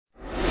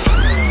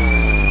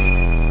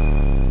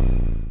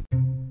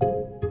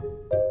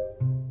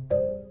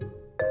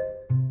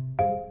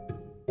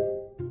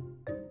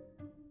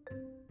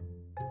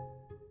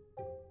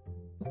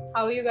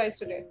are you guys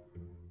today?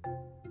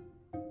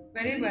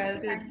 Very well,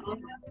 thank you.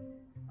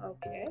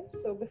 Okay,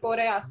 so before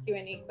I ask you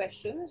any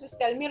questions, just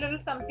tell me a little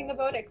something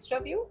about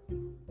Xtraview.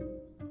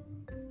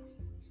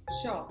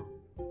 Sure.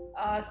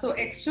 So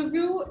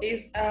Xtraview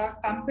is a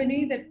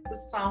company that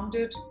was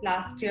founded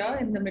last year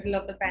in the middle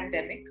of the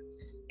pandemic.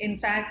 In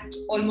fact,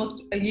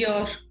 almost a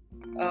year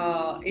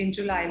in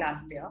July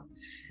last year.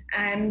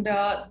 And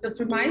the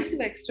premise of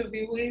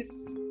Xtraview is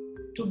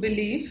to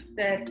believe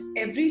that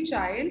every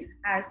child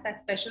has that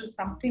special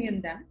something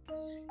in them,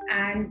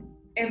 and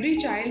every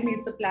child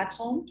needs a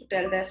platform to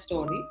tell their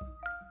story.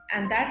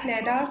 And that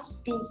led us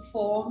to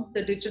form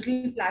the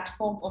digital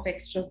platform of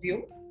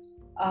Xtraview,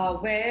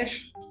 where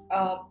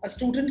a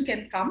student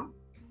can come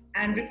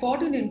and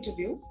record an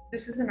interview.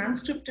 This is an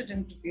unscripted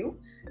interview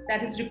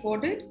that is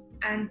recorded,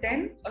 and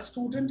then a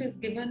student is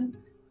given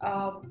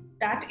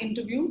that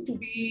interview to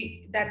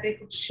be that they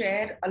could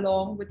share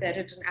along with their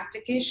written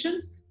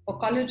applications for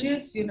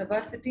colleges,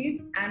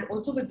 universities, and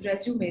also with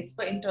resumes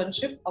for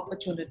internship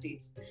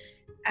opportunities.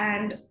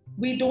 And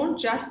we don't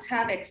just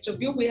have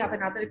Xtraview, we have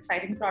another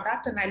exciting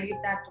product, and I leave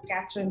that to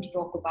Katherine to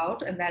talk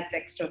about, and that's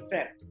Extra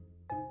Prep.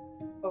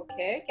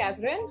 Okay,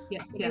 Katherine?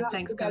 Yeah,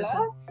 thanks,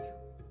 Kavitta.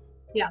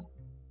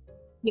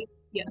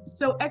 Yes.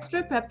 So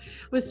Extra Prep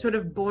was sort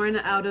of born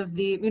out of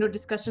the,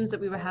 discussions that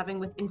we were having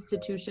with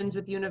institutions,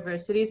 with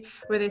universities,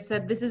 where they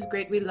said, this is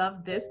great, we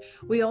love this.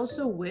 We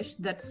also wish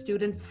that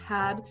students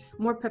had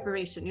more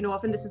preparation.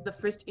 Often this is the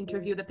first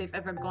interview that they've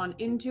ever gone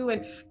into.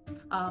 And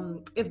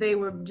if they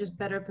were just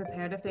better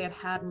prepared, if they had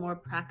had more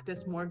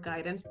practice, more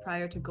guidance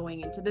prior to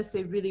going into this,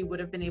 they really would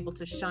have been able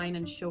to shine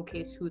and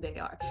showcase who they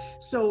are.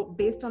 So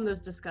based on those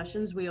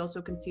discussions, we also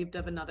conceived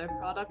of another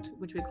product,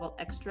 which we call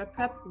Extra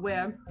Prep,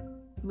 where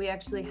we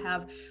actually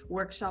have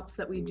workshops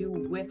that we do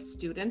with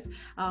students.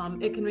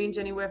 It can range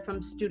anywhere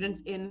from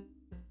students in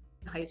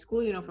high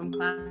school, from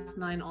class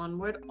 9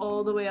 onward,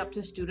 all the way up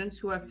to students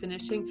who are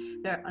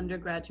finishing their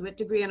undergraduate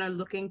degree and are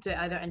looking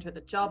to either enter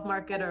the job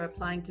market or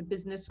applying to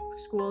business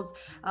schools.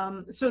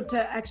 So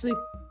to actually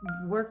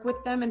work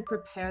with them and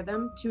prepare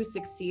them to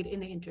succeed in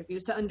the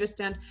interviews, to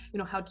understand,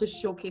 how to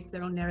showcase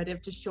their own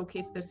narrative, to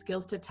showcase their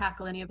skills, to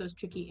tackle any of those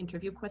tricky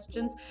interview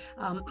questions,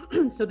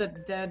 so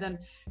that they're then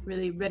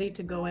really ready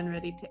to go and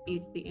ready to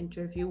ace the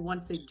interview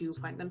once they do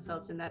find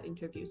themselves in that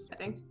interview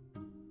setting.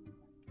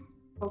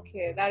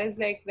 Okay, that is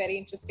very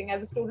interesting.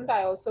 As a student,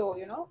 I also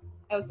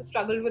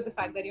struggled with the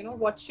fact that,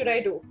 what should I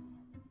do?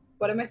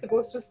 What am I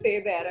supposed to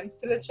say there? I'm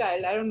still a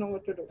child. I don't know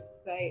what to do,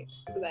 right?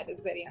 So that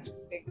is very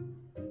interesting.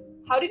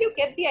 How did you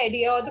get the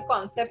idea or the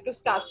concept to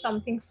start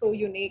something so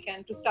unique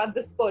and to start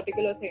this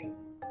particular thing?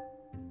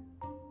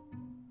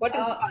 What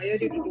inspired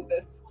you to do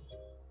this?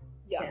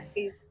 Yeah, yes.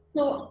 Please.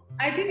 So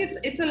I think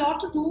it's a lot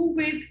to do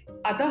with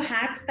other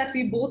hats that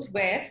we both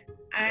wear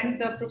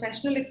and the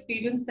professional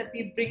experience that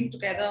we bring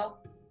together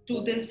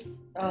to this,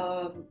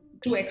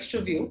 to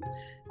Xtraview.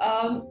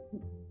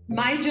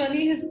 My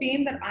journey has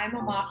been that I'm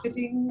a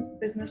marketing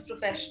business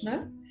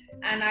professional,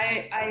 and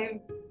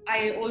I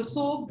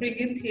also bring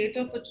in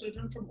theatre for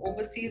children from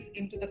overseas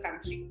into the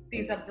country.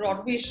 These are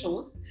Broadway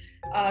shows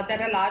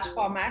that are large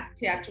format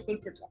theatrical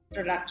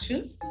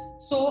productions.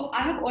 So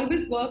I have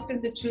always worked in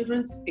the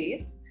children's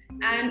space.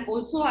 And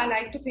also I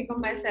like to think of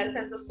myself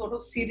as a sort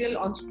of serial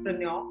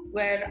entrepreneur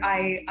where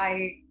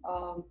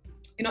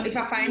if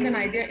I find an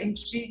idea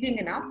intriguing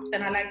enough,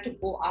 then I like to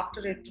go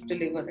after it to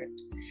deliver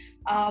it.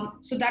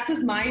 So that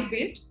was my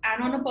bit.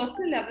 And on a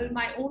personal level,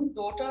 my own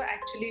daughter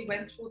actually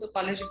went through the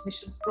college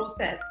admissions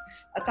process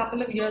a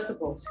couple of years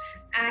ago.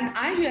 And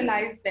I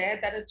realized there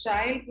that a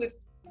child with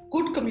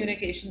good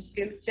communication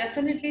skills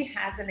definitely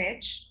has an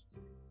edge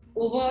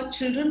over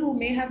children who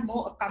may have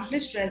more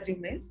accomplished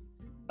resumes,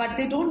 but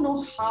they don't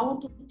know how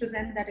to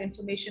present that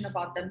information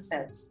about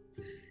themselves.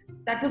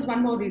 That was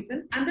one more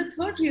reason. And the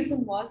third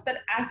reason was that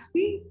as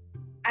we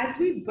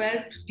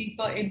delved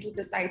deeper into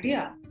this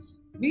idea,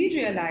 we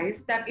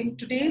realized that in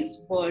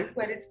today's world,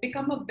 where it's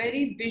become a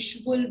very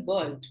visual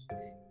world,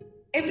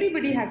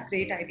 everybody has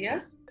great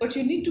ideas, but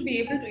you need to be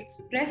able to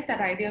express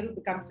that idea to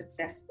become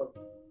successful.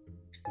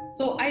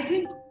 So I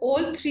think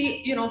all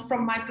three,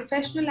 from my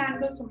professional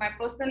angle, from my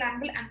personal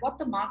angle, and what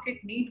the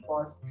market need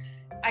was,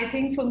 I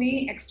think for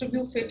me,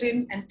 Xtraview fit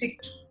in and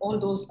ticked all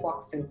those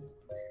boxes.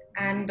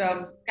 And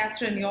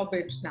Katherine, your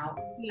bit now.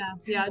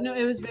 Yeah, no,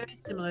 it was very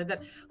similar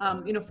that,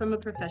 from a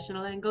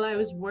professional angle, I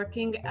was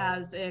working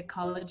as a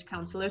college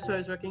counselor. So I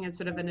was working as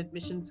sort of an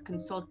admissions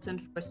consultant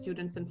for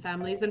students and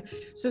families. And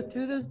so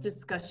through those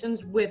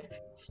discussions with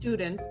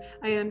students,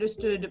 I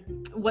understood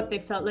what they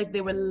felt like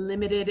they were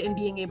limited in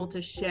being able to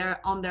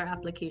share on their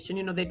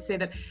application. They'd say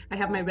that I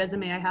have my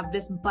resume, I have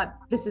this, but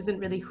this isn't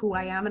really who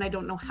I am, and I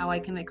don't know how I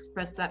can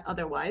express that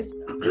otherwise.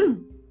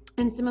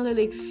 And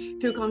similarly,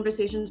 through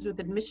conversations with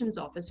admissions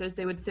officers,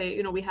 they would say,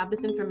 you know, we have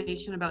this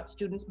information about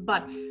students,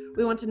 but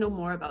we want to know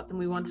more about them.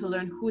 We want to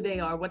learn who they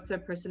are, what's their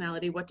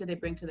personality, what do they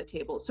bring to the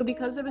table. So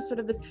because there was sort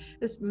of this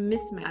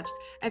mismatch,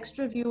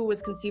 Xtraview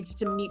was conceived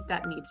to meet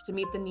that need, to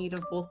meet the need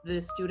of both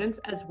the students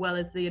as well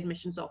as the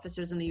admissions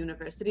officers in the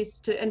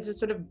universities, and to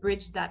sort of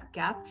bridge that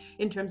gap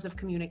in terms of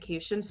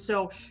communication.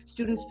 So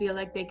students feel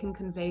like they can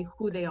convey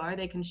who they are,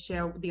 they can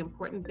share the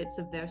important bits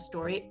of their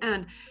story,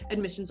 and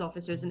admissions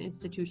officers and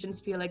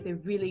institutions feel like they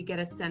really get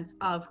a sense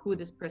of who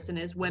this person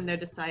is when they're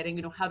deciding,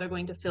 you know, how they're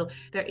going to fill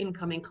their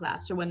incoming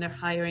class, or when they're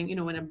hiring, you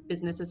know, when a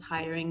business is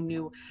hiring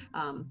new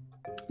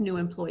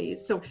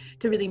employees. So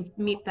to really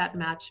meet that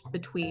match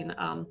between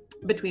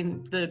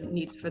the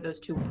needs for those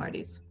two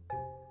parties.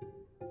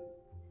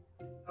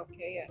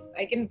 Okay, yes,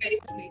 I can very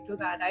much relate to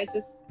that.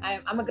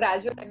 I'm a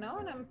graduate right now,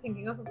 and I'm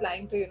thinking of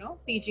applying to, you know,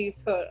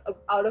 PGs for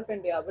out of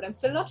India, but I'm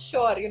still not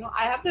sure. You know,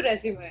 I have the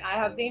resume, I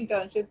have the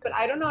internship, but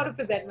I don't know how to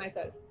present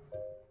myself.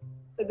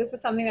 So this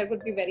is something that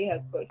would be very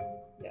helpful.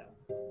 Yeah.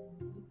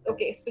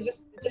 Okay, so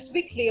just to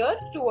be clear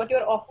to what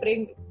you're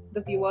offering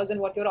the viewers and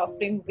what you're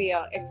offering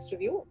via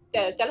Xtraview,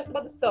 tell us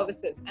about the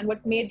services and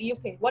what made you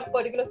think, what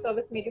particular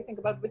service made you think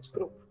about which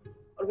group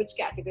or which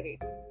category?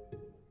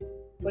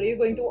 What are you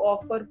going to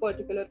offer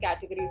particular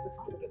categories of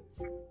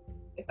students?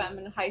 If I'm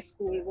in high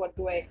school, what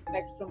do I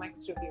expect from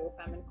Xtraview? If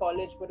I'm in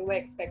college, what do I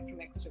expect from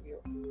Xtraview?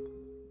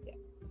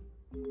 Yes.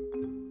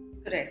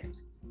 Correct.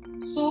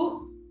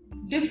 So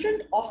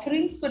different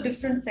offerings for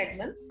different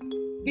segments.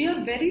 We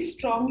are very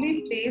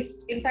strongly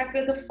placed. In fact,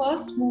 we're the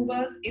first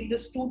movers in the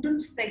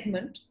student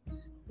segment,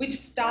 which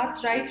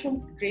starts right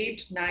from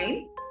grade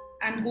 9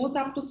 and goes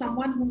up to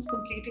someone who's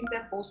completing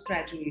their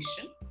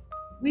post-graduation.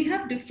 We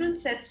have different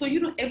sets. So, you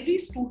know, every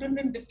student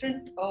in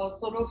different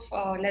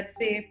let's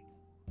say,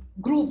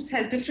 groups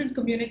has different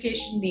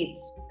communication needs,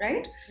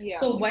 right? Yeah.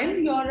 So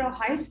when you're a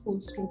high school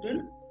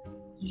student,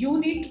 you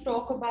need to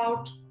talk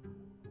about,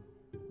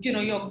 you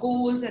know, your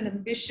goals and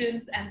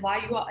ambitions and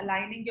why you are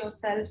aligning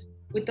yourself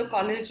with the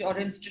college or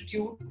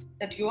institute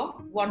that you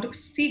want to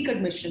seek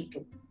admission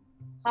to.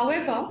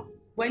 However,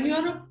 when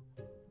you're a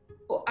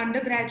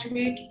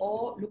undergraduate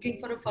or looking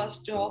for a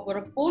first job, or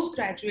a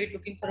postgraduate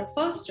looking for a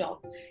first job,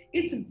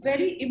 it's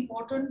very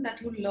important that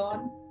you learn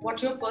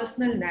what your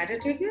personal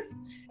narrative is,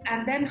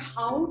 and then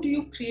how do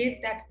you create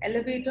that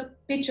elevator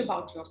pitch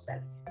about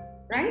yourself,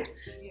 right?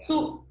 Yeah.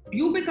 So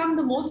you become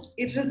the most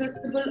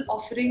irresistible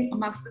offering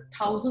amongst the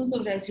thousands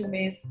of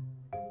resumes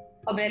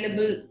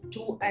available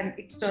to an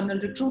external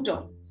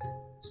recruiter.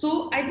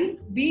 So I think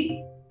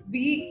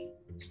we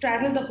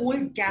straddle the whole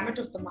gamut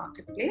of the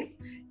marketplace,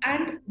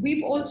 and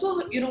we've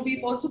also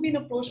been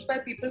approached by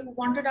people who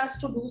wanted us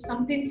to do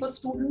something for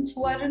students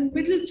who are in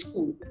middle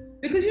school,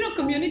 because, you know,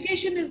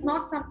 communication is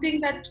not something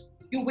that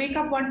you wake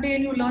up one day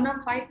and you learn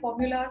up 5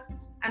 formulas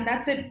and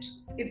that's it,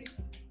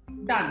 it's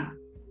done.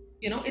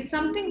 You know, it's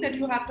something that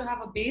you have to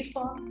have a base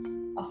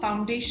on, a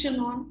foundation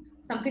on,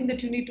 something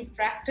that you need to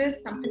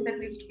practice, something that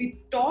needs to be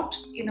taught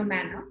in a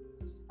manner.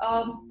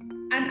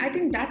 And I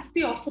think that's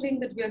the offering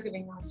that we are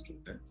giving our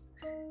students.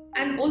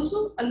 And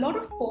also a lot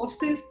of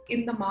courses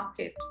in the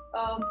market.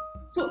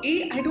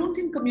 I don't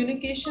think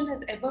communication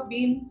has ever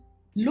been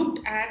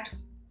looked at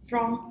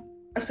from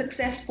a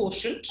success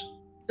quotient,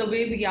 the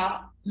way we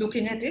are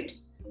looking at it,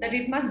 that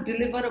it must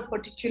deliver a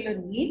particular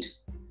need.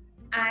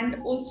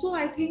 And also,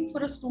 I think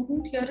for a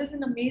student, here is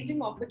an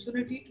amazing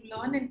opportunity to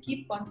learn and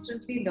keep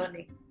constantly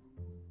learning.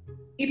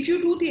 If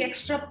you do the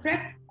extra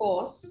prep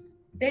course,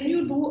 then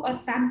you do a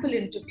sample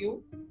interview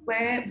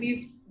where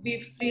we've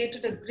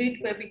created a grid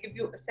where we give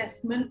you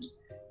assessment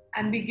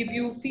and we give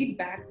you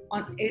feedback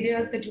on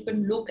areas that you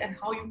can look and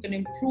how you can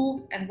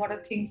improve and what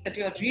are things that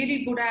you're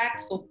really good at.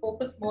 So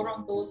focus more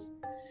on those.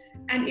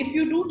 And if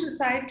you do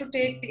decide to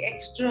take the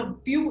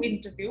Xtraview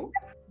interview,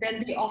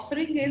 then the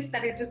offering is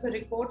that it is a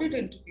recorded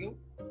interview.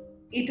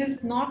 It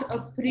is not a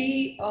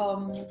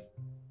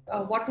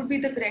what would be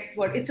the correct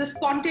word? It's a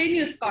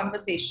spontaneous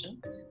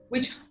conversation,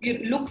 which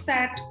looks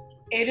at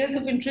areas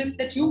of interest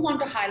that you want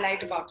to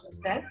highlight about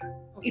yourself.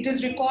 It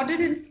is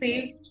recorded and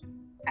saved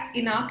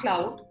in our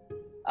cloud.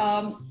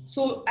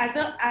 So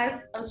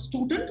as a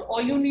student,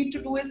 all you need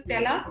to do is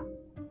tell us,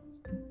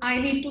 I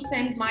need to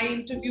send my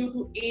interview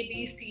to A,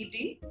 B, C,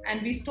 D,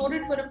 and we store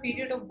it for a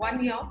period of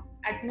 1 year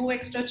at no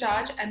extra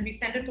charge, and we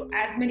send it to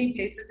as many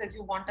places as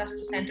you want us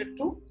to send it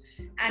to.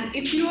 And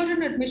if you are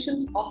an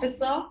admissions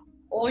officer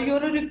or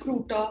you're a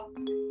recruiter,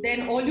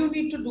 then all you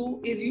need to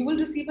do is you will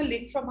receive a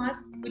link from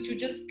us, which you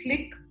just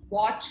click,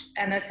 watch,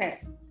 and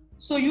assess.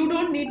 So you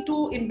don't need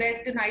to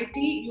invest in IT,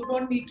 you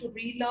don't need to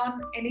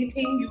relearn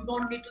anything, you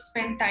don't need to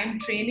spend time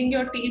training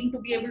your team to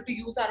be able to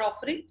use our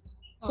offering.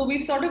 So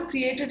we've sort of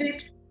created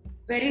it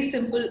very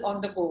simple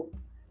on the go.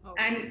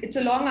 And it's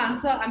a long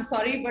answer, I'm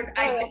sorry, but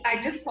I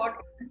just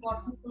thought it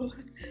was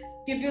important to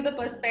give you the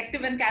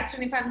perspective. And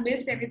Katherine, if I've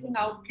missed anything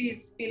out,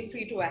 please feel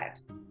free to add.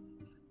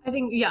 I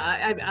think,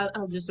 yeah,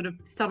 I'll just sort of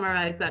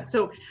summarize that.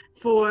 So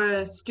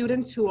for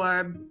students who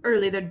are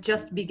early, they're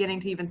just beginning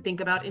to even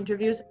think about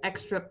interviews,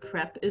 extra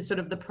prep is sort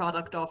of the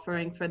product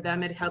offering for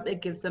them.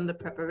 It gives them the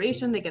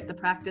preparation, they get the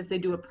practice, they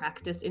do a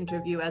practice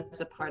interview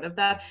as a part of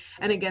that.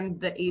 And again,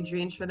 the age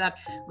range for that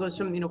goes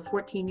from,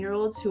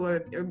 14-year-olds who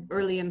are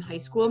early in high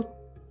school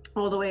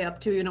all the way up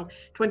to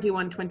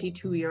 21,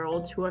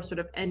 22-year-olds who are sort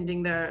of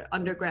ending their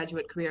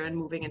undergraduate career and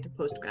moving into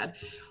postgrad.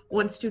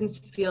 Once students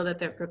feel that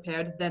they're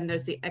prepared, then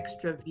there's the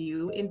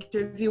Xtraview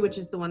interview, which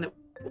is the one that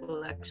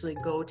will actually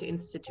go to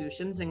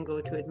institutions and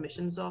go to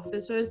admissions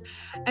officers.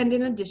 And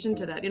in addition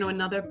to that,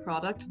 another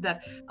product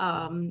that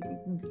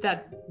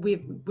that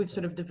we've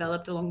sort of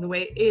developed along the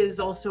way is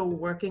also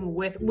working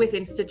with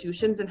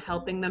institutions and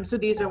helping them. So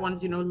these are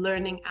ones,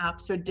 learning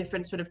apps or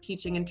different sort of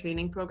teaching and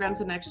training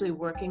programs, and actually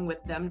working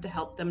with them to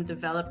help them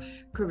develop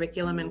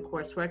curriculum and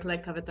coursework.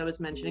 Like Kavitta was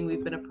mentioning,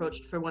 we've been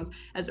approached for ones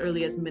as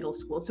early as middle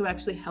school. So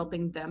actually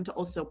helping them to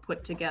also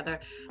put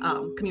together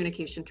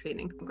communication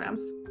training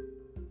programs.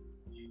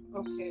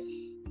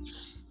 Okay,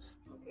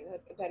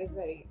 that is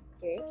very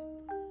great.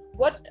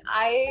 What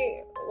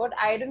I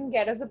didn't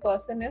get as a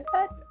person is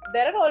that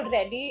there are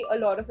already a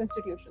lot of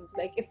institutions.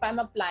 Like if I'm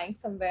applying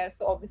somewhere,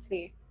 so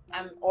obviously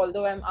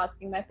although I'm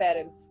asking my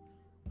parents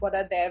what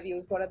are their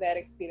views, what are their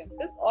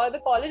experiences, or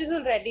the college is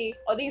already,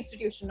 or the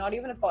institution, not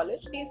even a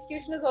college, the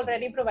institution is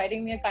already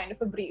providing me a kind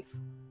of a brief,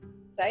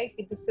 right?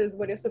 This is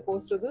what you're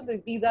supposed to do.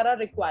 These are our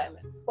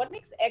requirements. What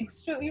makes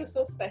Xtraview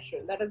so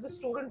special that as a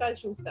student I'll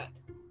choose that?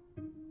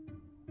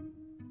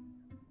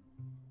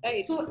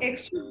 Right. So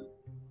Xtraview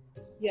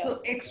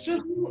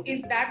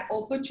is that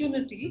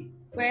opportunity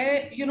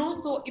where,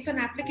 so if an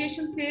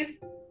application says,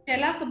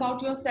 tell us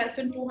about yourself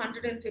in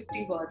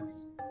 250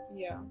 words.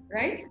 Yeah.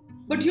 Right?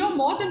 But you're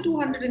more than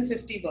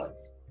 250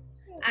 words.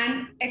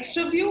 And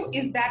Xtraview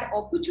is that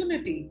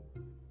opportunity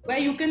where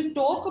you can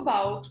talk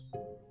about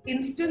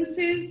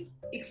instances,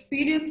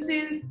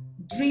 experiences,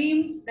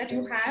 dreams that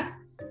you have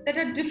that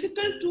are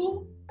difficult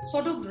to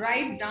sort of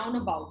write down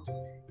about.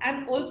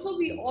 And also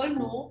we all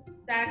know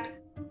that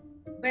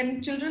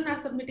when children are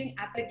submitting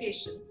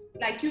applications,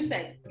 like you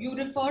said, you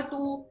refer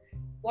to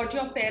what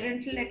your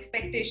parental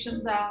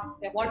expectations are,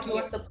 what you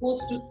are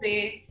supposed to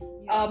say,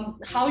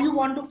 how you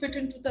want to fit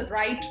into the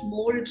right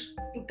mold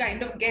to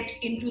kind of get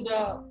into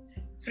the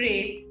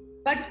fray.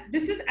 But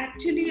this is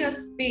actually a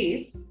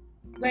space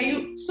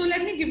where so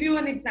let me give you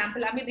an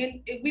example. I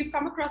mean, we've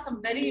come across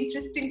some very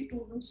interesting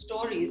student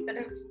stories that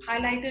have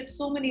highlighted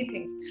so many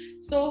things.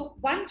 So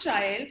one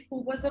child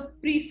who was a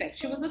prefect,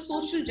 she was the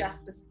social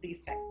justice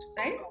prefect,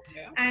 right?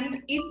 Okay.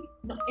 And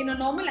in a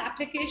normal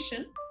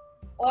application,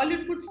 all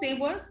it would say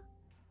was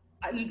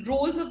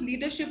roles of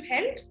leadership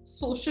held,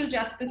 social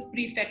justice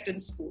prefect in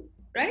school,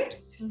 right?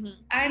 Mm-hmm.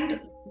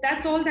 And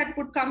that's all that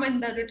would come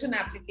in the written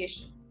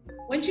application.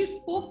 When she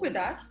spoke with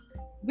us,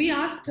 we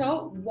asked her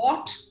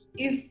what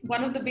is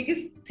one of the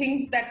biggest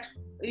things that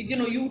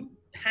you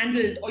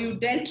handled or you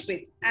dealt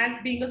with as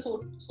being a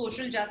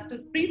social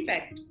justice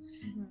prefect.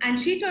 Mm-hmm. And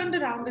she turned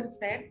around and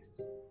said,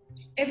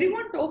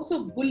 everyone talks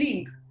of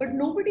bullying, but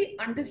nobody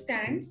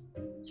understands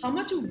how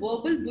much of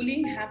verbal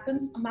bullying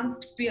happens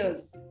amongst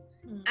peers.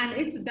 Mm-hmm. And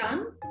it's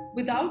done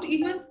without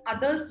even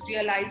others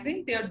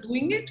realizing they are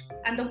doing it,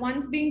 and the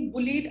ones being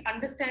bullied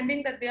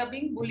understanding that they are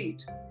being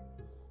bullied.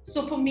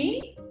 So for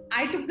me,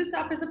 I took this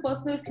up as a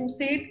personal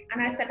crusade,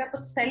 and I set up a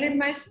cell in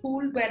my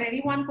school where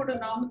anyone could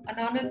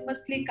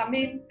anonymously come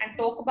in and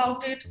talk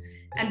about it,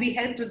 and we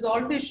helped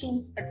resolve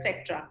issues,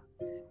 etc.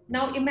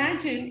 Now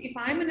imagine if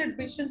I'm an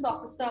admissions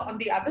officer on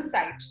the other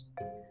side,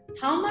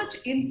 how much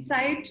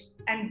insight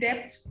and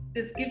depth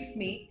this gives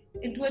me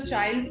into a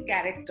child's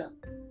character.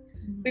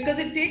 Because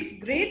it takes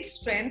great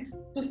strength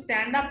to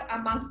stand up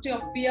amongst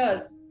your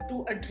peers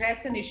to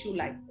address an issue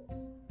like this,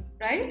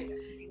 right?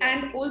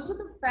 And also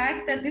the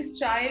fact that this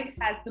child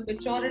has the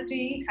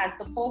maturity, has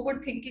the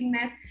forward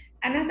thinkingness,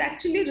 and has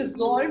actually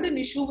resolved an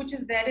issue which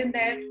is there in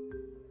there,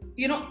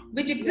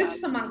 which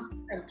exists amongst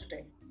them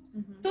today.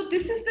 Mm-hmm. So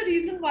this is the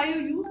reason why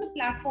you use a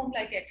platform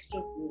like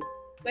Xtraview,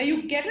 where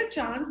you get a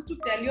chance to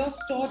tell your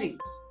story.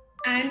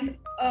 And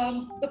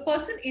the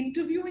person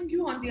interviewing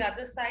you on the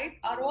other side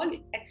are all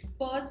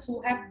experts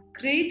who have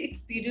great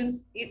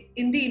experience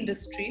in the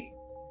industry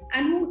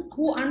and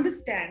who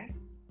understand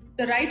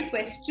the right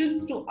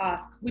questions to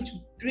ask, which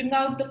bring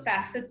out the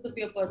facets of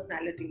your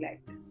personality like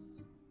this.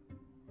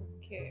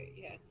 Okay,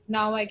 yes.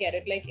 Now I get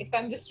it. Like if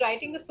I'm just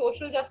writing the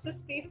social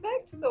justice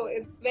prefect, so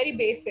it's very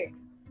basic.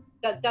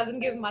 That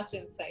doesn't give much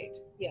insight.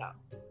 Yeah.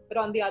 But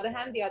on the other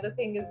hand, the other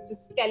thing is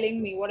just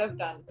telling me what I've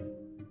done.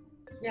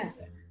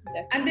 Yes.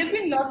 Definitely. And there have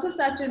been lots of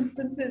such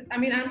instances. I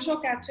mean, I'm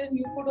sure, Katherine,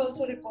 you could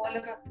also recall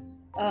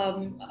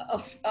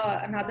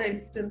another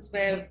instance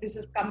where this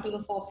has come to the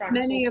forefront.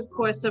 Many, of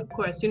course,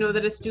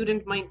 that a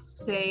student might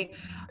say,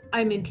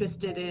 I'm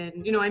interested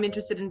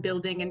in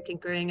building and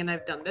tinkering, and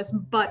I've done this.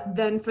 But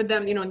then for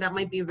them, that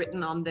might be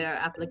written on their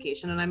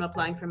application, and I'm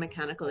applying for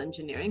mechanical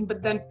engineering.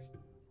 But then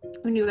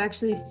when you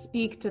actually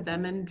speak to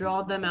them and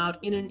draw them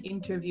out in an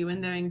interview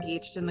and they're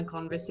engaged in the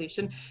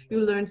conversation, you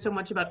learn so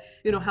much about,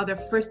 how their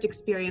first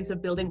experience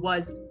of building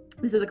was.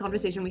 This is a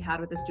conversation we had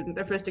with a student.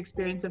 Their first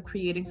experience of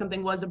creating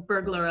something was a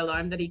burglar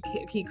alarm that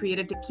he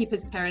created to keep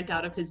his parent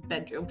out of his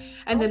bedroom.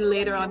 And then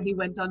later on, he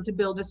went on to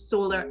build a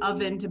solar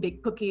oven to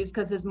bake cookies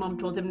because his mom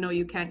told him, no,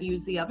 you can't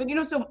use the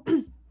oven. So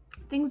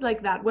things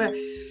like that, where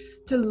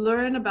to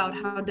learn about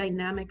how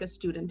dynamic a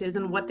student is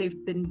and what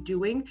they've been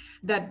doing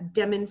that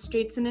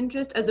demonstrates an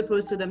interest, as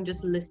opposed to them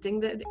just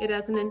listing it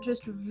as an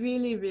interest,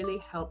 really, really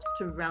helps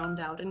to round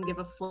out and give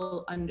a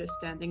full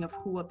understanding of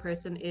who a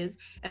person is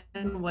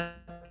and what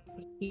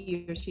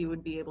he or she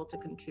would be able to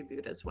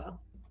contribute as well.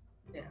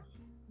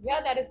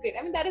 Yeah, that is great.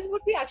 I mean, that is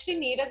what we actually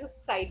need as a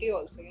society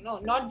also,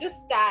 not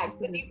just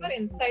tags, a deeper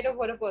insight of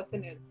what a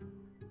person is.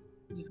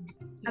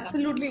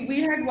 Absolutely.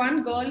 We had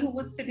one girl who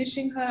was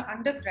finishing her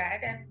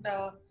undergrad,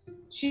 and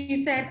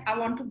she said, I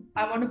want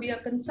to be a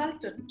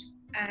consultant,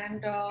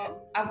 and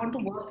I want to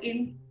work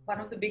in one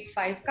of the big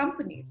 5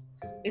 companies.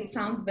 It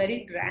sounds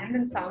very grand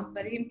and sounds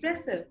very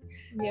impressive.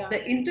 Yeah.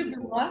 The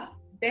interviewer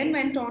then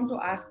went on to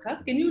ask her,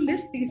 can you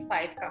list these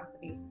 5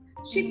 companies?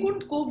 She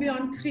couldn't go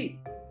beyond 3.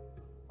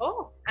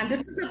 Oh. And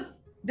this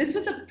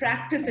was a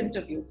practice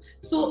interview.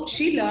 So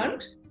she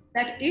learned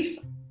that if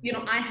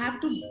I have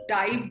to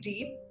dive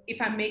deep. If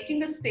I'm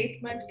making a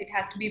statement, it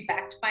has to be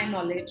backed by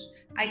knowledge.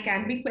 I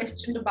can be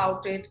questioned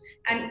about it,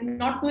 and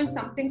not knowing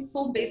something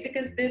so basic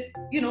as this,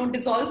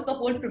 dissolves the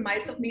whole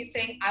premise of me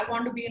saying I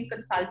want to be in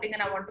consulting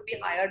and I want to be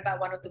hired by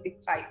one of the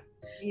big 5.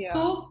 Yeah.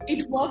 So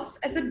it works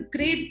as a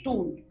great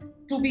tool,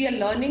 to be a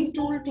learning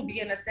tool, to be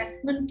an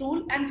assessment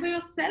tool, and for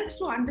yourself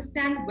to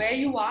understand where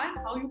you are and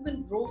how you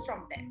can grow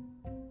from there.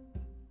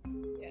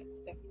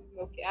 Yes,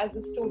 definitely. Okay, as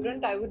a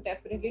student, I would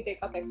definitely take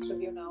up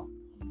Xtraview now.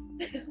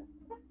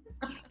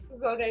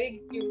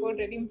 You've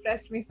already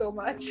impressed me so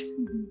much.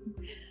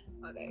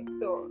 All right,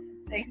 so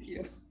thank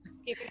you.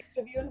 Just keeping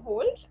Xtraview on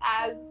hold,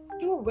 as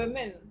 2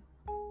 women,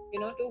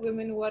 2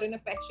 women who are in a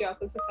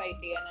patriarchal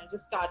society and are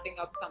just starting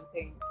up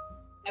something.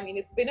 I mean,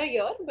 it's been a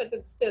year, but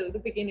it's still the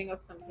beginning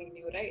of something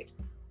new, right?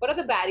 What are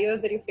the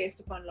barriers that you faced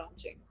upon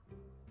launching?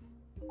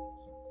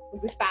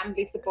 Was your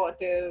family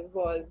supportive?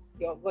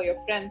 Were your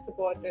friends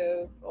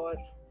supportive? Or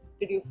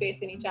did you face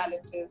any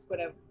challenges?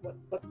 Whatever.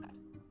 What's that?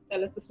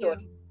 Tell us the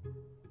story. Yeah.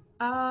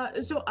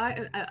 So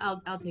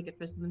I'll take it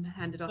first and then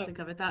hand it off to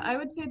Kavitta. I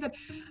would say that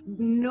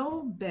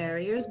no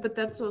barriers, but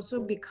that's also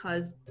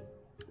because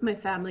my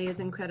family is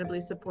incredibly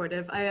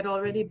supportive. I had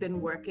already been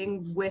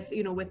working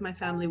with my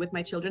family, with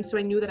my children. So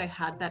I knew that I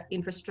had that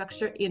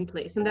infrastructure in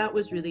place. And that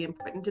was really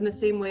important. In the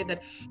same way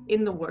that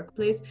in the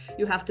workplace,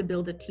 you have to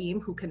build a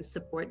team who can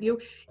support you.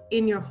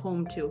 In your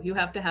home too, you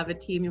have to have a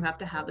team, you have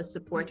to have a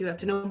support, you have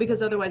to know,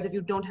 because otherwise, if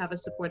you don't have a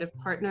supportive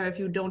partner, if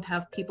you don't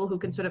have people who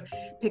can sort of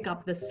pick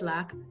up the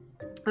slack,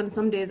 on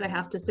some days I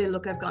have to say,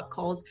 look, I've got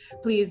calls,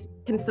 please,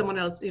 can someone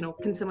else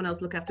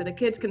look after the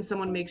kids? Can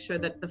someone make sure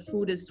that the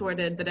food is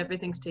sorted, that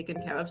everything's taken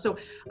care of? So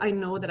I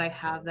know that I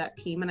have that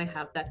team and I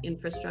have that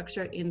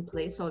infrastructure in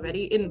place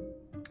already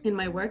in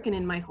my work and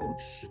in my home.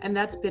 And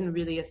that's been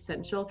really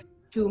essential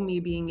to me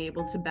being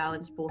able to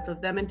balance both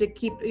of them and to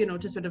keep,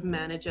 to sort of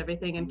manage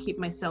everything and keep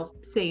myself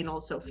sane,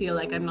 also feel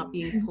like I'm not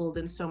being pulled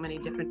in so many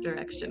different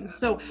directions.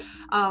 So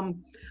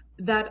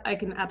that I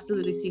can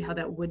absolutely see how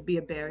that would be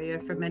a barrier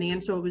for many.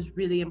 And so it was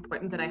really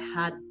important that I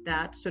had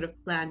that sort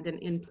of planned and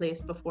in place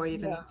before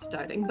even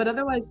starting. But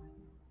otherwise,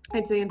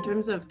 I'd say in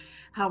terms of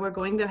how we're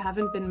going, there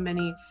haven't been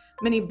many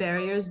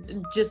barriers,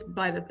 just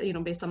by the,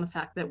 based on the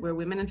fact that we're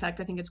women. In fact,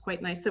 I think it's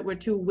quite nice that we're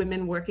 2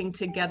 women working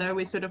together.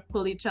 We sort of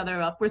pull each other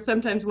up. We're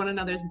sometimes one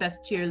another's best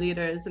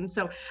cheerleaders. And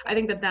so I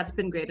think that that's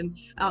been great. And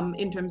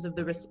in terms of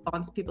the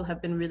response, people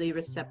have been really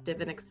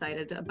receptive and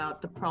excited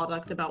about the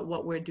product, about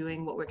what we're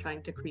doing, what we're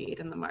trying to create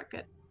in the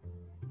market.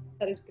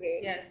 That is great.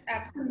 Yes,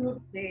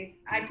 absolutely.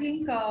 I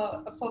think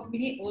for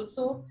me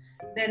also,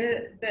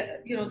 there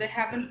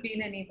haven't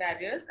been any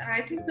barriers. And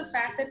I think the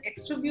fact that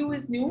Xtraview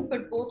is new,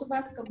 but both of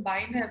us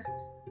combined have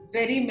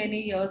very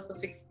many years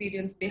of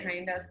experience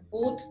behind us,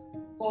 both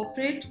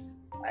corporate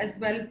as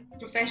well,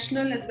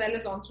 professional as well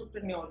as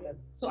entrepreneurial.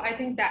 So I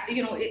think that,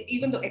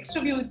 even though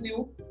Xtraview is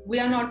new, we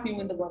are not new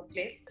in the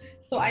workplace.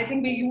 So I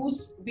think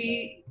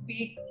we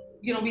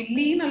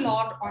lean a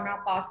lot on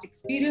our past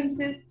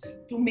experiences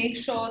to make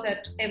sure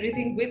that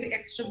everything with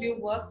Xtraview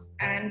works.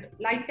 And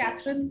like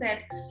Katherine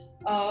said,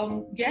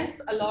 yes,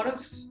 a lot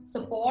of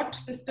support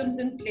systems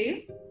in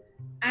place.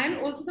 And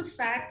also the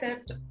fact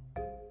that,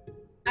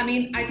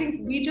 I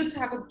think we just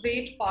have a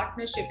great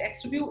partnership.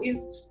 Xtraview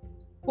is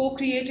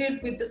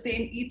co-created with the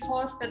same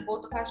ethos that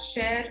both of us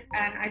share.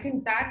 And I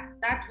think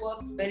that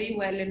works very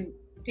well in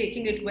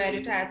taking it where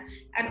it has.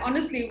 And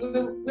honestly,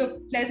 we're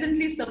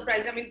pleasantly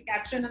surprised.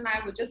 Katherine and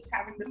I were just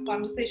having this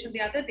conversation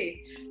the other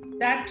day,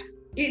 that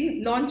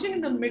in launching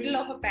in the middle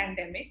of a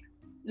pandemic,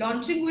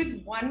 launching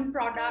with one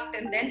product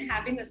and then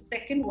having a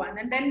second one,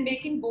 and then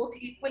making both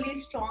equally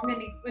strong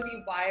and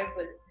equally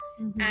viable.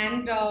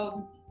 And,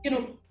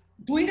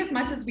 doing as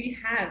much as we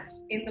have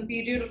in the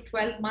period of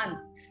 12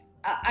 months,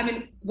 I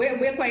mean,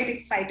 we're quite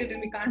excited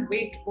and we can't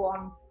wait to go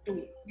on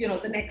to,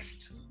 the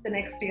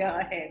next year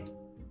ahead.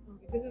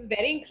 This is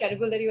very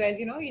incredible that you guys,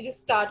 you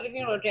just started and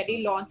you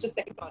already launched a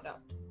second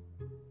product.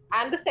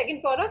 And the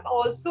second product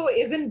also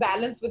is in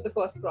balance with the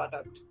first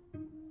product.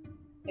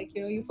 Like,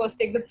 you first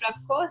take the prep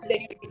course,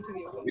 then you take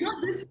interview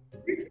course.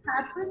 This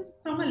happens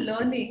from a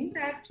learning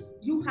that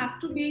you have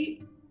to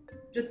be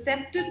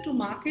receptive to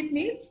market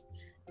needs,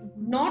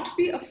 not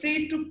be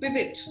afraid to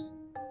pivot.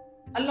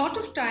 A lot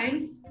of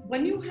times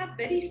when you have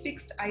very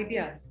fixed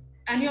ideas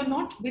and you're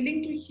not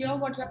willing to hear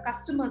what your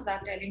customers are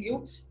telling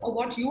you or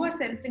what you are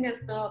sensing as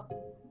the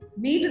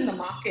need in the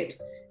market,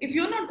 if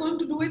you're not going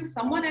to do it,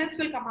 someone else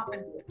will come up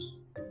and do it.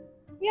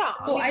 Yeah.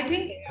 So I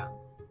think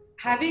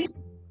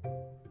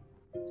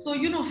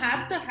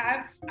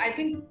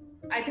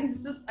I think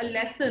this is a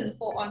lesson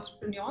for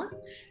entrepreneurs,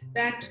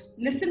 that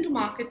listen to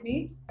market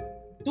needs,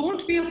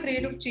 don't be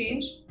afraid of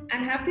change,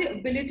 and have the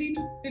ability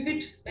to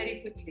pivot very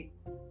quickly.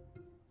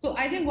 So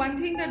I think one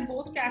thing that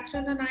both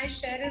Katherine and I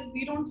share is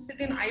we don't sit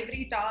in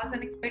ivory towers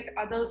and expect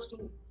others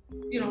to,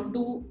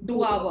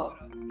 do our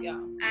work. Yeah.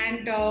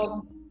 And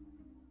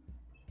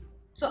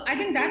so I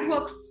think that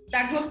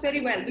works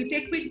very well. We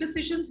take quick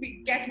decisions,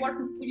 we get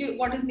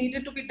what is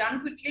needed to be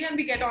done quickly, and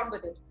we get on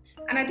with it.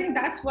 And I think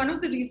that's one of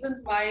the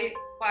reasons why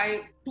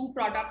 2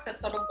 products have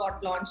sort of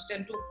got launched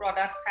and 2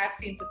 products have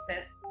seen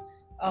success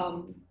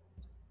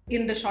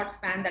in the short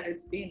span that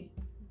it's been.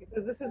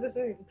 Because this is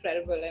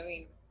incredible. I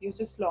mean, you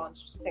just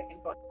launched a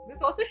second product.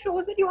 This also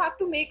shows that you have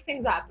to make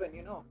things happen,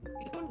 You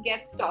don't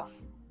get stuff.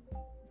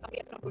 Somebody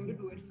else is not going to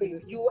do it for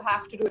you. You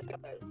have to do it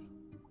yourself.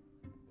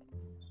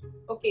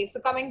 Okay, so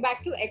coming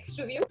back to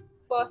Xtraview,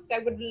 first I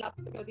would love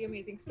to know the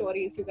amazing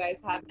stories you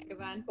guys have,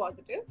 negative and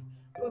positive.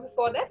 But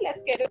before that,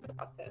 let's get into the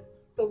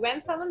process. So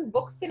when someone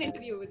books an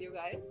interview with you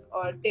guys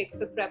or takes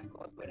a prep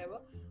course, whatever,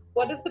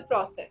 what is the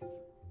process?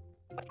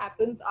 What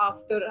happens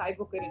after I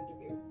book an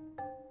interview?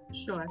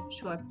 Sure.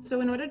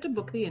 So in order to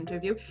book the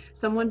interview,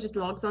 someone just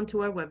logs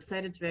onto our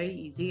website. It's very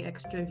easy,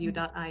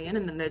 xtraview.in,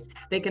 and then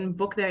they can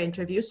book their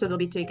interview. So they'll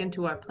be taken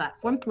to our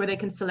platform where they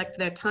can select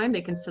their time,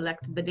 they can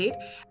select the date.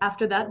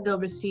 After that, they'll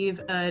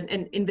receive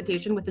an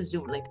invitation with a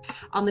Zoom link.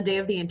 On the day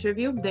of the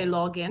interview, they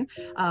log in.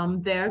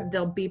 There,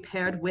 they'll be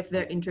paired with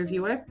their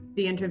interviewer.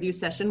 The interview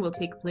session will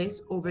take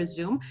place over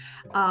Zoom.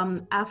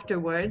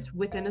 Afterwards,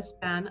 within a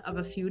span of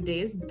a few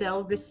days,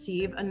 they'll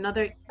receive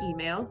another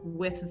email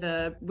with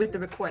the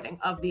recording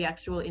of the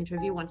actual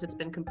interview once it's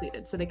been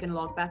completed. So they can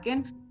log back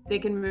in, they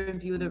can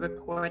review the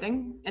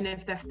recording, and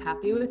if they're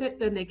happy with it,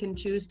 then they can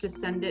choose to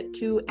send it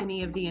to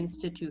any of the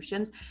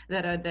institutions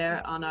that are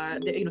there on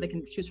they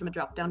can choose from a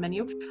drop-down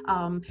menu.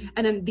 And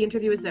then the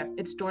interview is there.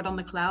 It's stored on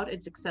the cloud.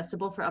 It's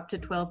accessible for up to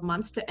 12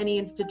 months to any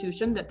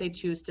institution that they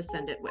choose to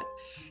send it with.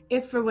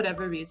 If for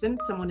whatever reason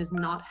someone is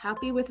not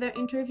happy with their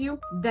interview,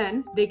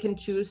 then they can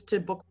choose to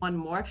book one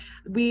more.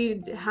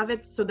 We have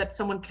it so that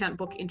someone can't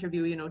book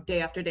interview,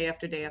 day after day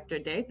after day after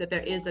day, that there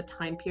is a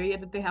time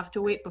period that they have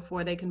to wait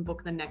before they can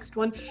book the next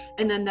one.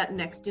 And then that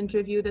next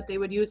interview that they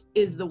would use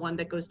is the one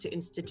that goes to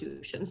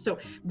institutions. So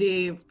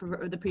the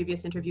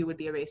previous interview would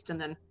be erased, and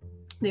then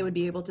they would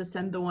be able to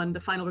send the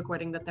final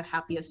recording that they're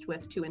happiest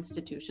with to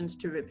institutions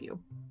to review.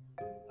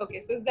 Okay,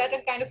 so is that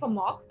a kind of a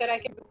mock that I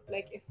can do?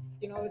 Like if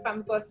I'm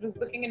a person who's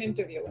booking an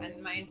interview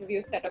and my interview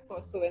is set up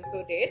for so and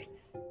so date,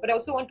 but I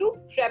also want to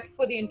prep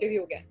for the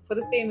interview again, for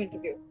the same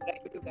interview, right,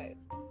 with you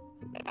guys.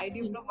 So that I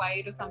do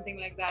provide or something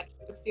like that,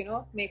 just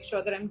make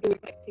sure that I'm doing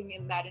everything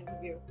in that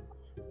interview.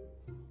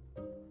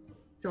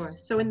 Sure.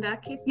 So in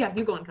that case, yeah,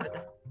 you go on,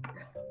 Kavitta.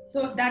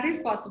 So that is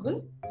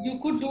possible. You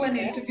could do an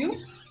interview,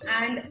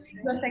 and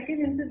your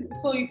second interview,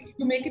 so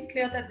you make it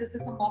clear that this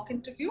is a mock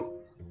interview,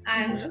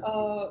 and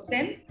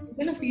then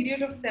within a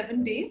period of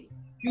 7 days,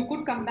 you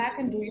could come back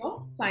and do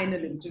your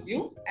final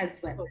interview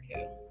as well.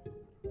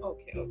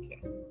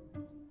 Okay.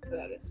 So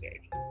that is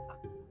great.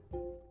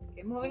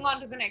 Okay, moving on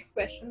to the next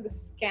question.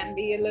 This can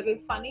be a little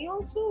funny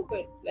also,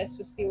 but let's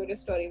just see what your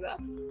stories are.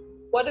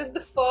 What is the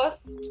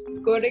first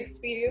good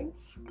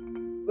experience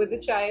with a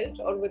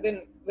child or with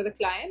a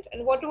client,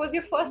 and what was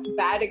your first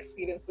bad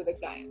experience with a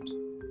client?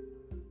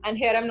 And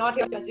here I'm not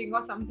here judging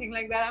or something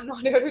like that. I'm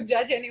not here to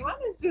judge anyone.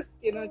 It's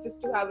just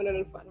just to have a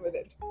little fun with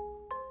it.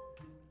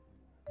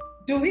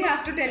 Do we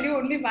have to tell you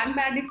only one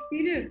bad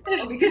experience?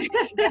 Or we can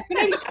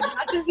definitely as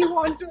much as you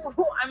want to.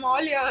 I'm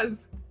all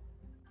ears.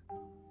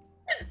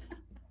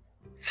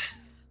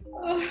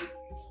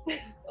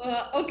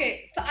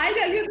 Okay, so I'll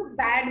tell you the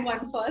bad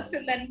one first,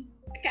 and then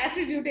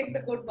Katherine, you take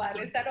the good one.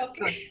 Is that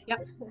okay? Yeah.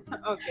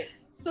 Okay.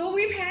 So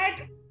we've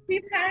had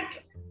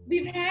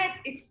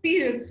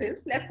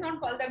experiences. Let's not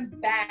call them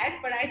bad,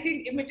 but I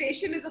think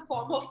imitation is a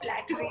form of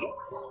flattery.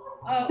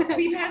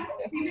 We've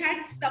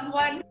had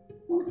someone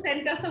who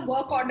sent us a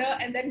work order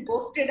and then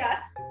ghosted us.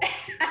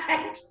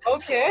 And,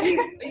 okay.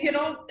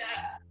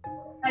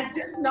 Has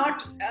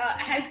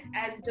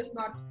just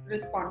not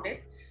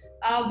responded.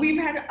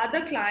 We've had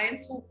other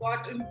clients who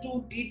got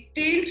into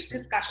detailed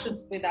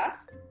discussions with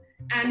us,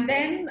 and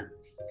then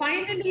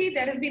finally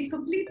there has been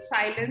complete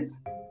silence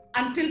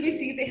until we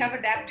see they have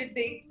adapted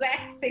the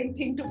exact same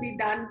thing to be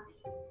done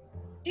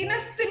in a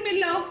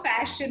similar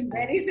fashion,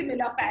 very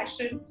similar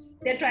fashion.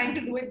 They're trying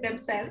to do it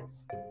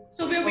themselves.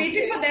 So we're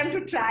waiting for them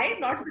to try,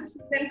 not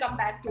succeed, then come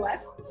back to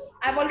us.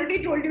 I've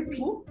already told you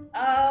two.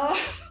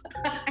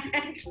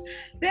 And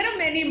there are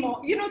many more.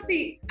 You know,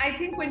 see, I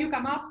think when you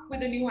come up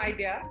with a new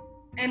idea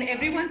and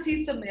everyone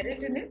sees the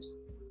merit in it,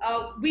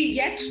 we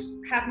yet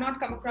have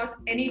not come across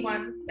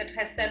anyone that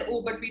has said,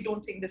 oh, but we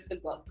don't think this will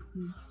work.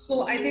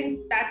 So I think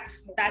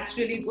that's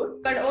really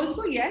good. But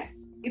also,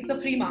 yes, it's a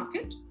free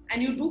market,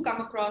 and you do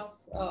come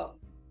across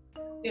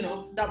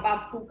the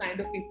above two kind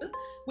of people,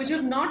 which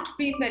have not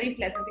been very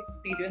pleasant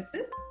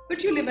experiences,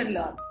 but you live and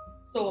learn.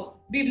 So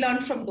we've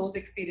learned from those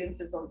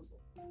experiences also.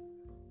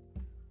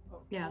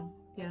 Yeah.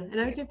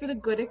 And I would say for the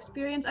good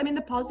experience, I mean,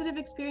 the positive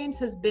experience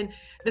has been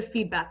the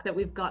feedback that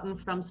we've gotten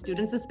from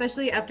students,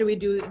 especially after we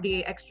do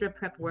the extra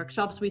prep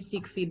workshops. We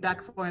seek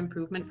feedback for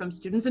improvement from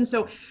students. And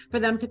so for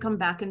them to come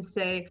back and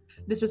say,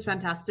 this was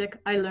fantastic,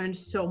 I learned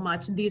so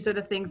much, these are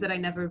the things that I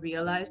never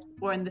realized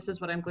before, and this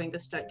is what I'm going to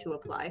start to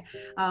apply.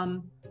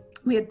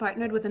 We had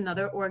partnered with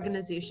another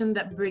organization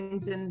that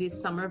brings in these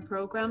summer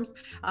programs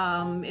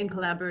in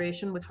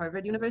collaboration with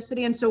Harvard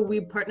University. And so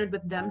we partnered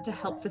with them to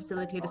help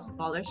facilitate a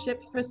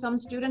scholarship for some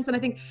students. And I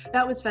think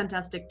that was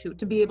fantastic too,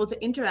 to be able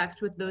to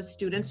interact with those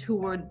students who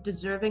were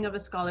deserving of a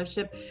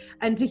scholarship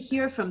and to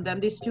hear from them,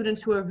 these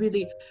students who are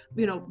really,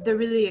 they're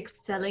really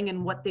excelling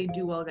in what they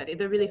do already.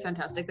 They're really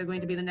fantastic. They're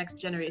going to be the next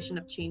generation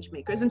of change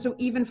makers. And so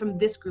even from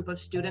this group of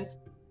students,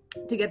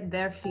 to get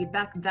their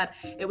feedback that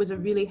it was a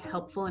really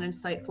helpful and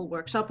insightful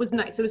workshop was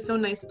nice. It was so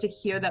nice to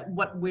hear that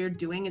what we're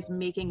doing is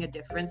making a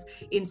difference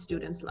in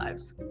students'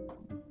 lives.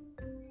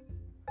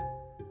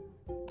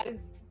 That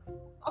is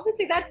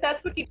obviously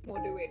that's what keeps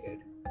motivated.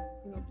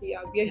 We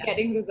are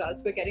getting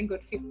results, we're getting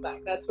good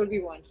feedback. That's what we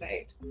want,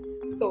 right?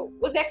 So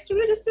was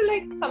Xtraview just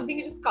something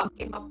you just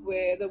came up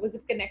with, or was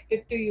it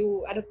connected to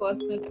you at a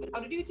personal level? How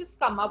did you just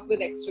come up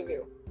with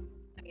Xtraview?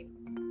 I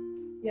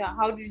mean,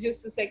 how did you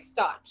just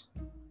start?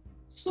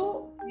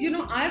 So,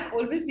 I've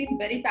always been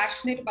very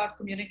passionate about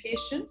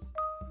communications,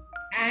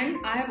 and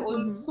I have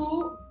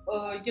also,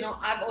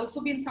 I've also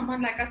been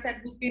someone, like I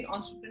said, who's been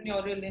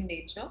entrepreneurial in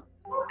nature.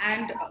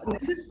 And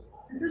this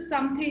is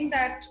something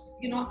that,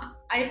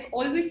 I've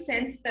always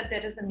sensed that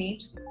there is a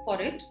need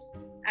for it.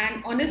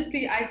 And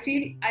honestly, I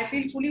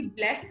feel truly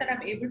blessed that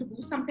I'm able to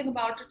do something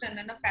about it, and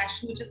in a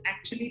fashion which is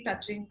actually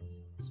touching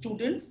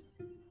students.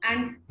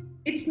 And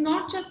it's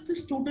not just the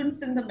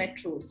students in the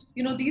metros.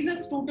 These are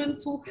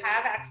students who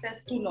have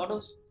access to a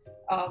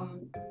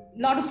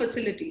lot of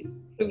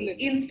facilities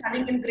in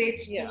studying in great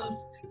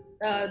schools,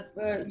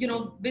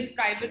 with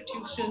private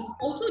tuitions.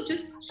 Also,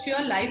 just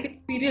sheer life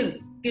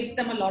experience gives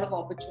them a lot of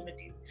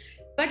opportunities.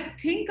 But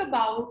think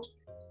about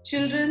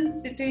children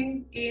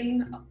sitting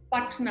in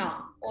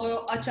Patna,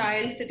 or a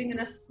child sitting in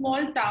a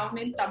small town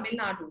in Tamil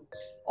Nadu,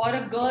 or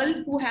a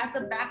girl who has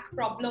a back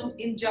problem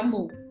in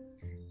Jammu.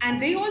 And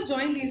they all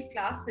join these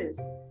classes,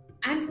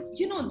 and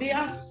they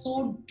are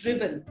so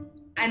driven,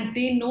 and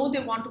they know they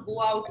want to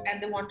go out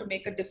and they want to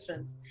make a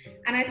difference.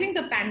 And I think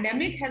the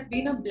pandemic has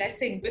been a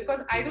blessing,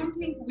 because I don't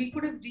think we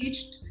could have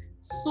reached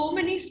so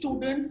many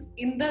students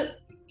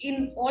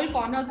in all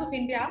corners of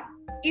India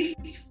if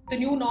the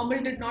new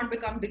normal did not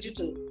become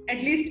digital, at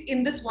least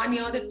in this 1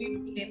 year that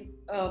we've been in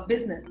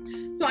business.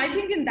 So I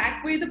think in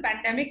that way, the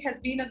pandemic has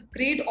been a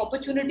great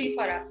opportunity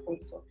for us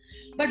also.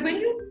 But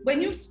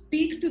when you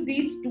speak to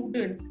these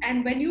students,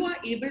 and when you are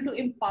able to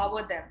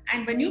empower them,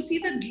 and when you see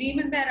the gleam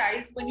in their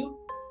eyes, when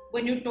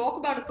you talk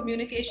about a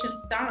communication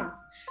stance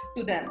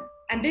to them,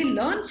 and they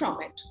learn from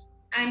it.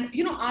 And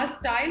our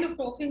style of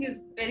talking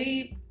is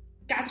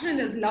Katherine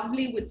is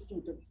lovely with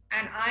students,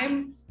 and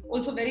I'm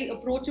also very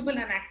approachable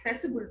and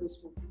accessible to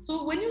students.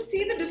 So when you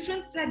see the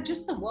difference that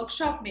just the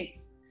workshop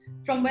makes,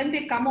 from when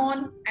they come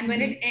on and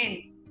when it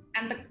ends,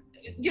 and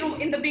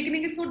in the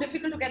beginning it's so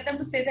difficult to get them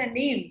to say their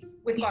names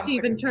with confidence. To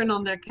even turn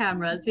on their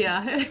cameras,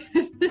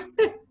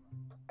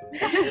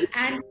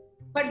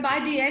 But by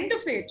the end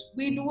of it,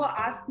 we do a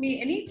Ask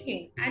Me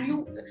Anything,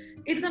 and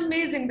it's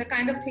amazing the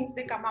kind of things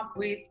they come up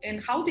with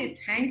and how they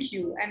thank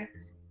you. And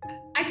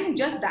I think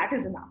just that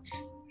is enough.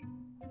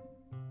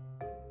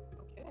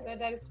 Okay,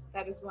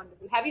 that is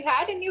wonderful. Have you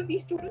had any of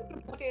these students from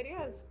remote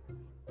areas?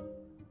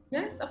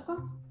 Yes, of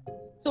course.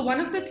 So one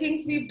of the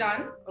things we've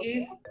done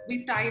is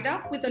we've tied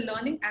up with a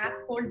learning app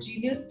called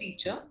Genius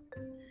Teacher.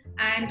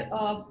 And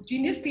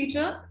Genius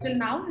Teacher till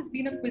now has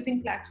been a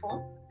quizzing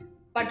platform,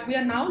 but we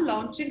are now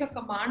launching a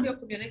Command Your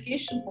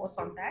Communication course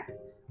on that.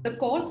 The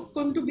course is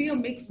going to be a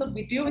mix of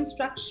video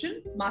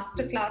instruction,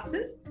 master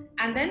classes,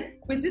 and then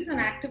quizzes and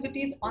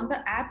activities on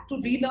the app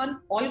to relearn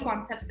all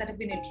concepts that have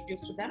been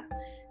introduced to them.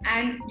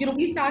 And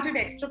we started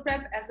Extra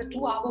Prep as a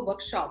 2-hour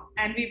workshop,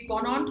 and we've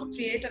gone on to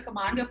create a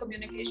Command Your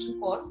Communication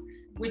course,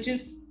 which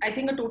is, I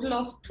think, a total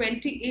of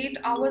 28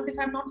 hours, if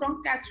I'm not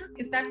wrong, Katherine.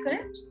 Is that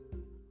correct?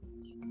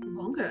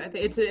 Longer. I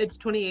think it's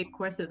 28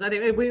 courses. I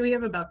think we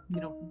have about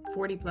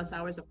 40 plus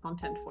hours of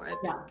content for it.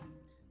 Yeah.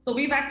 So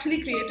we've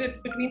actually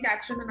created, between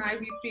Katherine and I,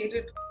 we've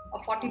created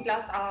a 40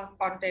 plus hour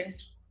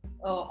content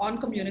on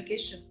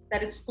communication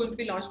that is going to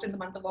be launched in the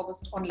month of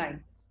August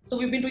online. So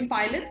we've been doing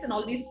pilots, and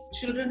all these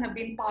children have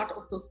been part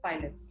of those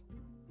pilots.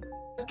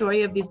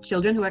 Story of these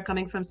children who are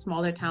coming from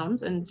smaller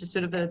towns and just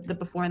sort of the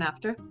before and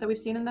after that we've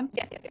seen in them?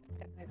 Yes.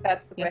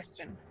 That's the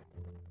question.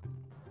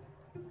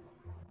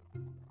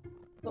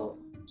 So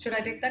should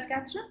I take that,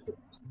 Katherine?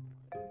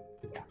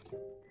 Yeah.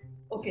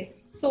 Okay.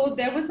 So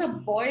there was a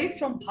boy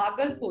from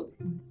Bhagalpur,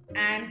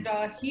 and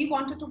he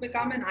wanted to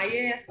become an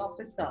IAS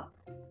officer,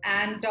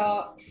 and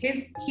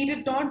he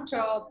did not.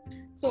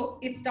 So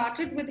it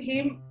started with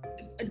him.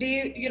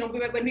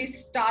 When we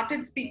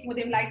started speaking with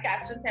him, like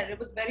Katherine said, it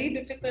was very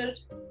difficult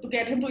to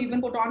get him to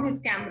even put on his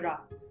camera.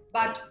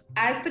 But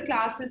as the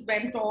classes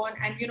went on,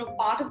 and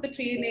part of the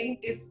training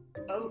is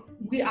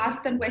we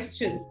ask them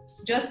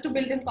questions just to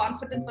build in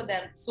confidence for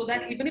them, so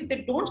that even if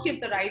they don't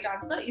give the right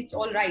answer, it's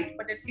all right,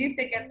 but at least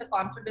they get the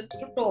confidence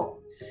to talk.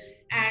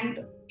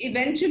 And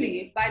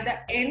eventually, by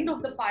the end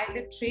of the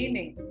pilot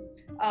training,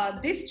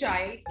 this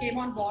child came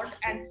on board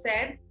and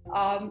said,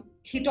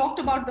 he talked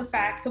about the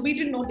fact, so we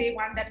didn't know day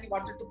one that he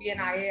wanted to be an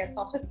IAS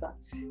officer.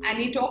 And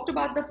he talked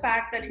about the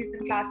fact that he's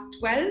in class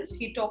 12.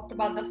 He talked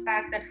about the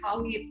fact that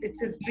how it's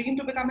his dream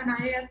to become an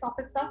IAS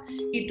officer.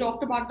 He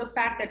talked about the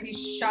fact that he's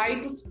shy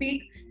to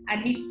speak.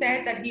 And he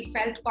said that he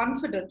felt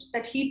confident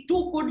that he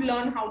too could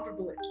learn how to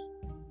do it.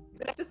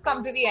 So let's just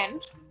come to the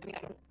end.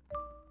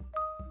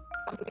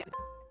 Come to the end.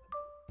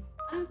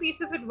 One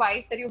piece of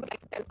advice that you would like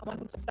to tell someone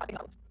who's just starting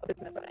out a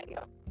business or an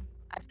idea,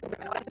 as to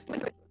women or as to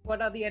individuals,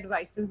 what are the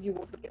advices you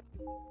would give?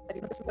 That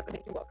this is what will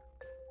make you work.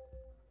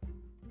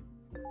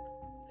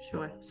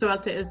 Sure.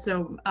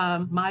 So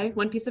my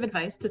one piece of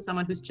advice to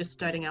someone who's just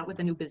starting out with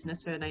a new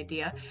business or an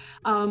idea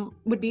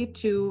would be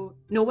to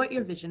know what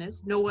your vision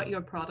is, know what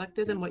your product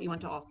is and what you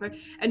want to offer,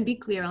 and be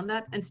clear on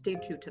that and stay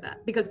true to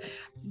that. Because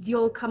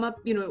you'll come up,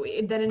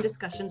 then in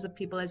discussions with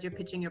people as you're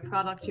pitching your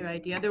product, your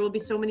idea, there will be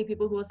so many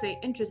people who will say,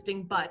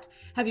 interesting, but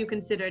have you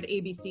considered A,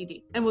 B, C,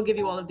 D? And we'll give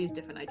you all of these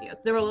different ideas.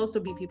 There will also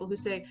be people who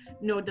say,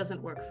 no, it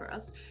doesn't work for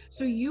us.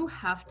 So you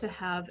have to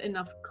have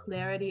enough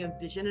clarity of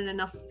vision and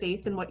enough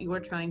faith in what you are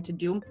trying to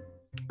do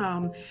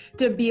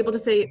to be able to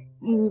say,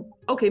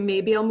 okay,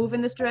 maybe I'll move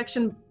in this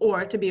direction,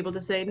 or to be able to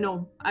say,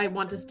 no, I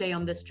want to stay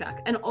on this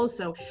track. And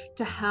also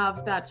to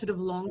have that sort of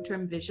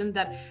long-term vision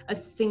that a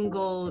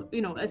single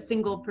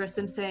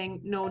person saying,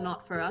 no,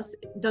 not for us,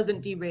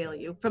 doesn't derail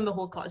you from the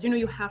whole cause.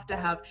 You have to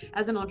have,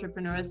 as an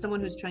entrepreneur, as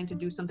someone who's trying to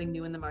do something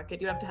new in the market,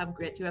 you have to have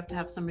grit, you have to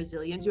have some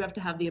resilience, you have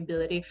to have the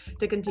ability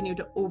to continue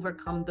to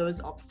overcome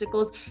those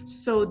obstacles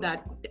so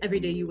that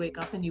every day you wake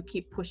up and you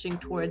keep pushing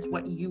towards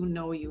what you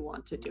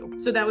want to do.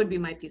 So that would be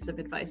my piece of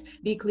advice.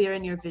 Be clear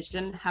in your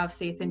vision, have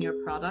faith in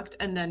your product,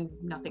 and then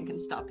nothing can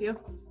stop you.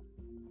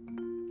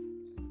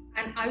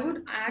 And I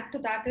would add to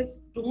that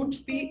is,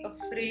 don't be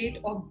afraid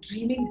of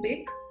dreaming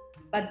big,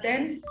 but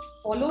then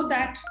follow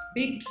that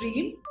big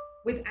dream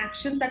with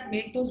actions that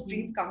make those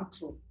dreams come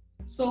true.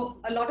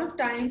 So a lot of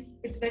times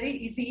it's very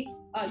easy,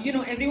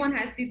 everyone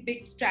has these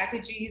big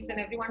strategies and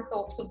everyone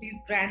talks of these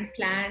grand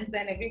plans,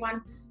 and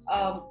everyone,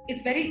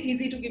 it's very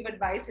easy to give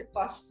advice, it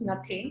costs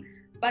nothing.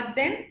 But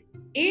then,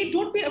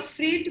 don't be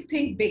afraid to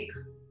think big,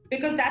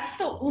 because that's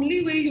the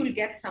only way you'll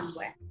get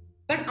somewhere.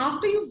 But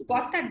after you've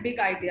got that big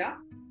idea,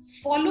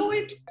 follow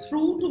it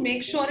through to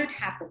make sure it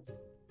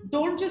happens.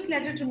 Don't just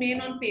let it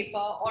remain on paper,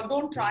 or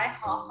don't try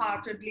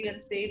half-heartedly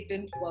and say it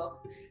didn't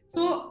work.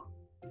 So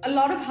a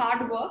lot of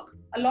hard work,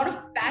 a lot of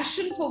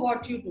passion for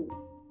what you do,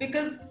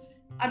 because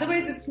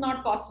otherwise it's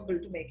not possible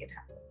to make it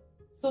happen.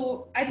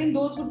 So I think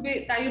those would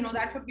be,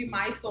 that would be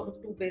my sort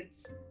of 2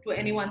 bits to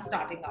anyone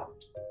starting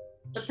out.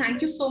 So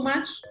thank you so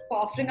much for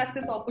offering us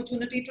this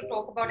opportunity to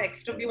talk about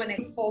Xtraview, and I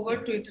look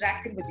forward to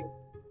interacting with you.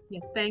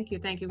 Yes, thank you.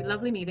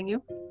 Lovely meeting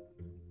you.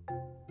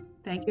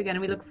 Thank you again,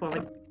 and we look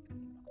forward.